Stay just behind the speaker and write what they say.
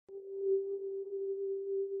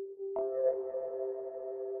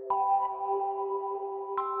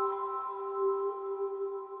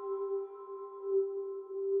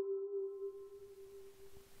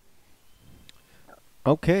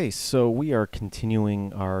Okay, so we are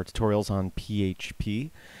continuing our tutorials on PHP,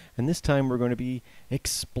 and this time we're going to be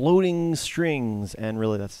exploding strings, and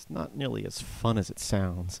really that's not nearly as fun as it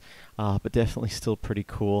sounds, but definitely still pretty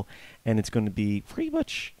cool, and it's going to be pretty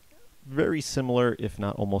much very similar, if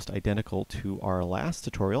not almost identical, to our last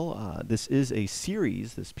tutorial. This is a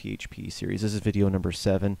series, this PHP series. This is video number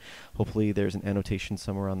 7. Hopefully there's an annotation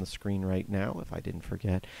somewhere on the screen right now, if I didn't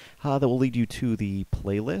forget, that will lead you to the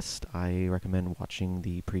playlist. I recommend watching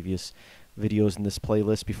the previous videos in this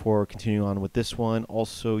playlist before continuing on with this one.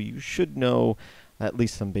 Also, you should know at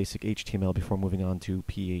least some basic HTML before moving on to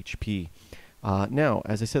PHP. Now,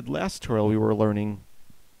 as I said last tutorial, we were learning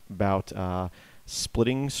about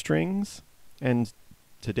splitting strings, and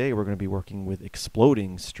today we're going to be working with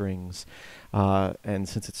exploding strings. And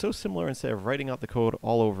since it's so similar, instead of writing out the code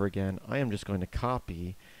all over again, I am just going to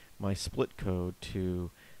copy my split code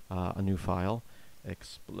to a new file,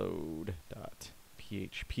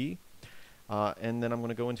 explode.php. And then I'm going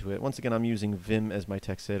to go into it. Once again, I'm using Vim as my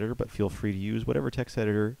text editor, but feel free to use whatever text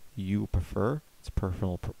editor you prefer. It's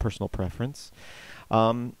personal preference.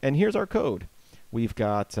 And here's our code. We've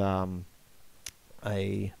got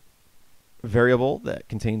a variable that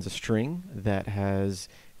contains a string that has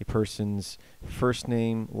a person's first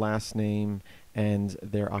name, last name, and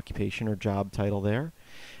their occupation or job title there.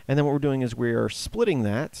 And then what we're doing is we're splitting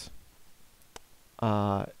that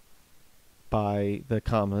by the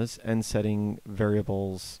commas and setting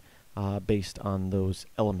variables based on those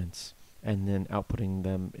elements, and then outputting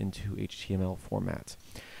them into HTML format.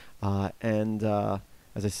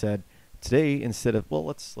 As I said, today instead of, well,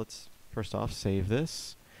 let's first off save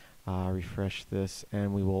this, refresh this,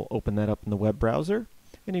 and we will open that up in the web browser,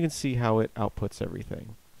 and you can see how it outputs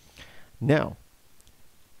everything. Now,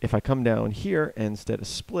 if I come down here and instead of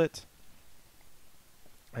split,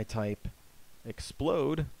 I type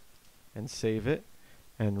explode and save it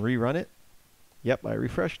and rerun it. Yep, I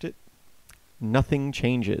refreshed it. Nothing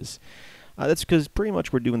changes. That's because pretty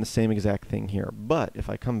much we're doing the same exact thing here. But if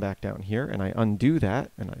I come back down here and I undo that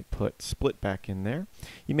and I put split back in there,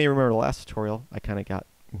 you may remember the last tutorial, I kind of got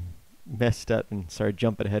messed up and started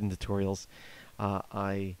jumping ahead in tutorials.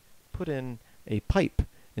 I put in a pipe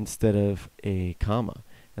instead of a comma.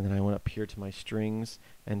 And then I went up here to my strings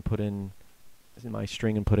and put in my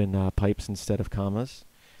string and put in pipes instead of commas.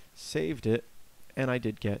 Saved it, and I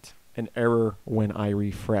did get an error when I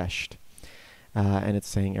refreshed. And it's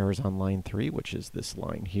saying errors on line 3, which is this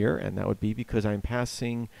line here, and that would be because I'm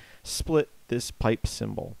passing split this pipe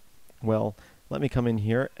symbol. Well, let me come in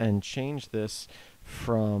here and change this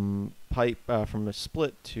from from a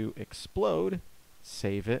split to explode,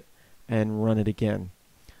 save it, and run it again.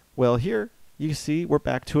 Well, here you see we're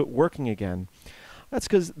back to it working again. That's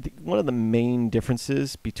because one of the main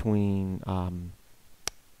differences between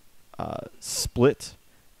split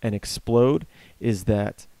and explode is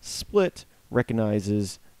that split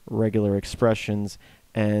recognizes regular expressions,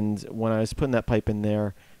 and when I was putting that pipe in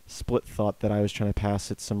there, split thought that I was trying to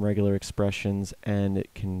pass it some regular expressions, and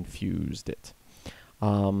it confused it.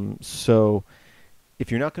 So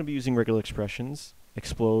if you're not going to be using regular expressions,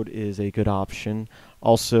 explode is a good option.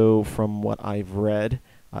 Also, from what I've read,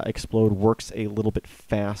 explode works a little bit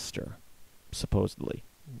faster, supposedly.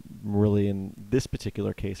 Really, in this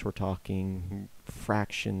particular case, we're talking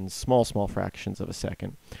fractions, small fractions of a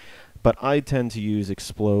second. But I tend to use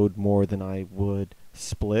explode more than I would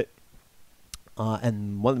split.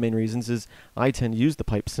 And one of the main reasons is I tend to use the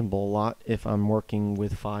pipe symbol a lot if I'm working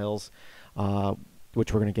with files,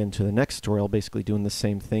 which we're going to get into the next tutorial, basically doing the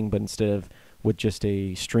same thing, but instead of with just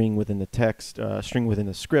a string within the text, string within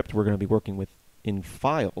the script, we're going to be working with in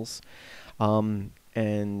files.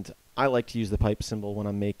 And I like to use the pipe symbol when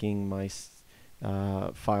I'm making my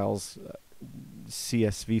files,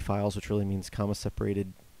 CSV files, which really means comma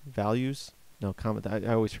separated values. No, comma.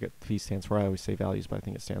 I always forget V stands for. I always say values, but I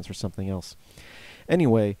think it stands for something else.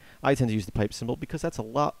 Anyway, I tend to use the pipe symbol because that's a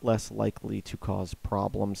lot less likely to cause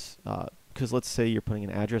problems. Because let's say you're putting an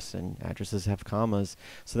address, and addresses have commas,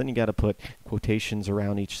 so then you got to put quotations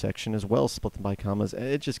around each section as well, split them by commas.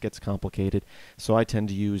 It just gets complicated. So I tend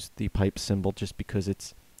to use the pipe symbol just because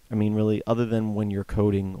it's, I mean, really, other than when you're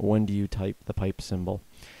coding, when do you type the pipe symbol?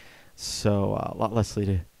 So a lot less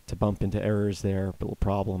likely to bump into errors there, little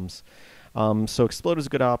problems. So explode is a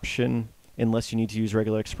good option unless you need to use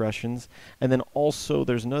regular expressions. And then also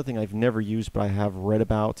there's another thing I've never used but I have read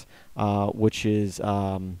about, which is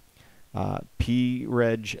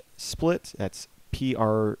preg split. That's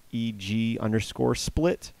preg_split.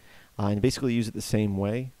 And basically use it the same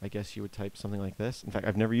way. I guess you would type something like this. In fact,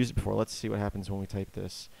 I've never used it before. Let's see what happens when we type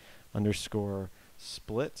this.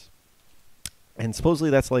 _split. And supposedly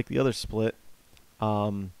that's like the other split.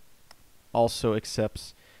 also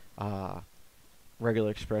accepts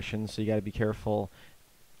regular expressions, so you got to be careful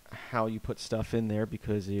how you put stuff in there,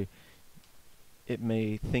 because it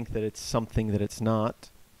may think that it's something that it's not.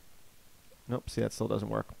 Nope, see, that still doesn't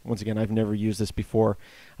work. Once again, I've never used this before.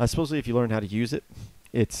 Supposedly, if you learn how to use it,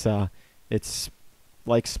 it's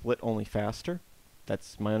like split, only faster.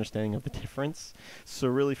 That's my understanding of the difference. So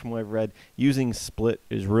really, from what I've read, using split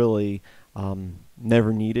is really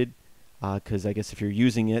never needed, because I guess if you're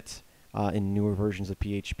using it in newer versions of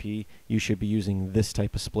PHP, you should be using this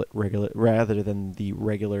type of split rather than the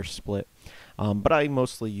regular split. But I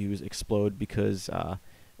mostly use explode because, at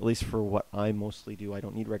least for what I mostly do, I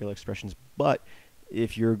don't need regular expressions. But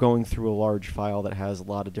if you're going through a large file that has a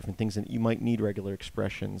lot of different things in it, you might need regular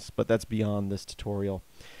expressions, but that's beyond this tutorial.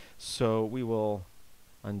 So we will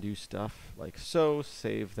undo stuff like so,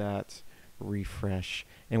 save that, refresh,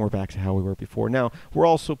 and we're back to how we were before. Now, we're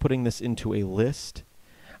also putting this into a list.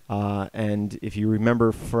 And if you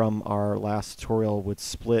remember from our last tutorial with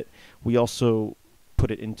split, we also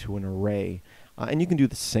put it into an array. And you can do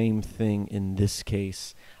the same thing in this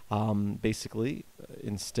case. Basically,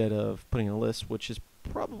 instead of putting a list, which is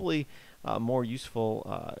probably more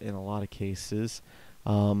useful in a lot of cases,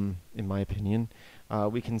 in my opinion,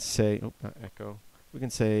 we can say, oh, not echo, we can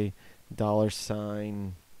say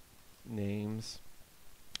 $ names.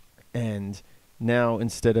 And now,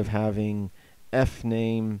 instead of having F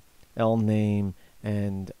name, L name,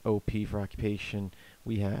 and OP for occupation,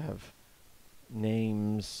 we have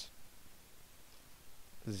names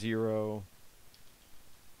 0,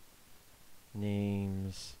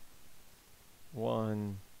 names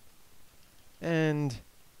 1, and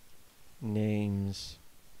names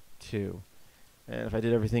 2. And if I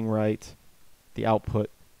did everything right, the output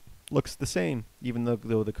looks the same, even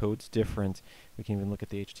though the code's different. We can even look at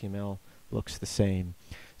the HTML, looks the same.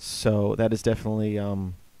 So that is definitely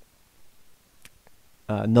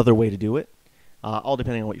another way to do it, all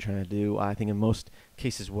depending on what you're trying to do. I think in most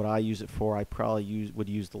cases what I use it for, I probably would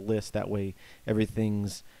use the list. That way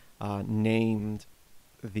everything's named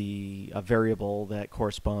the variable that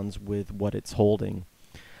corresponds with what it's holding.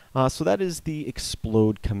 So that is the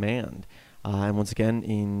explode command. And once again,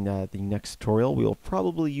 in the next tutorial, we will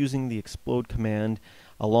probably be using the explode command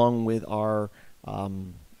along with our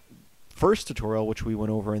first tutorial, which we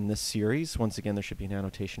went over in this series. Once again, there should be an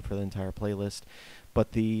annotation for the entire playlist. But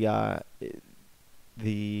what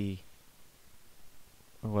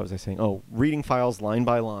was I saying? Oh, reading files line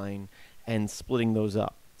by line and splitting those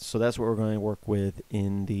up. So that's what we're going to work with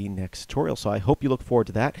in the next tutorial. So I hope you look forward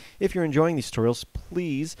to that. If you're enjoying these tutorials,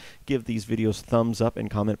 please give these videos thumbs up and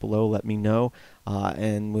comment below. Let me know.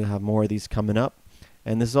 And we'll have more of these coming up.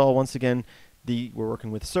 And this is all, once again, we're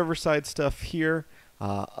working with server-side stuff here.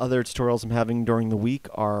 Other tutorials I'm having during the week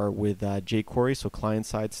are with jQuery, so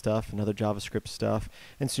client-side stuff and other JavaScript stuff.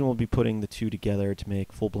 And soon we'll be putting the two together to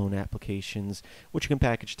make full-blown applications, which you can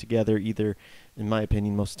package together. Either, in my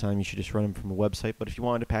opinion, most of the time you should just run them from a website. But if you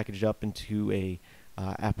wanted to package it up into a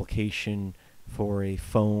application for a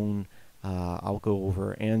phone, I'll go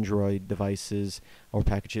over Android devices, or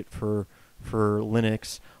package it for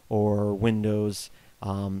Linux or Windows.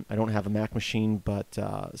 I don't have a Mac machine, but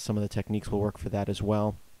some of the techniques will work for that as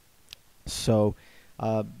well. So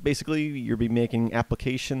basically, you'll be making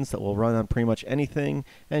applications that will run on pretty much anything.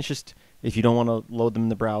 And it's just, if you don't want to load them in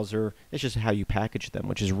the browser, it's just how you package them,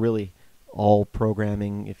 which is really all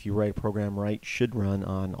programming. If you write a program right, should run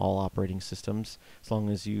on all operating systems, as long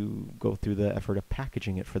as you go through the effort of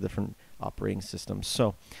packaging it for different operating systems.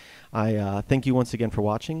 So I thank you once again for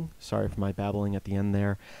watching. Sorry for my babbling at the end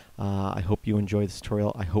there. I hope you enjoy this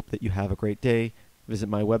tutorial. I hope that you have a great day. Visit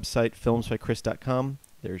my website, filmsbychris.com.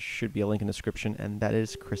 There should be a link in the description, and that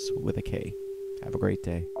is Chris with a K. Have a great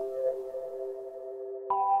day.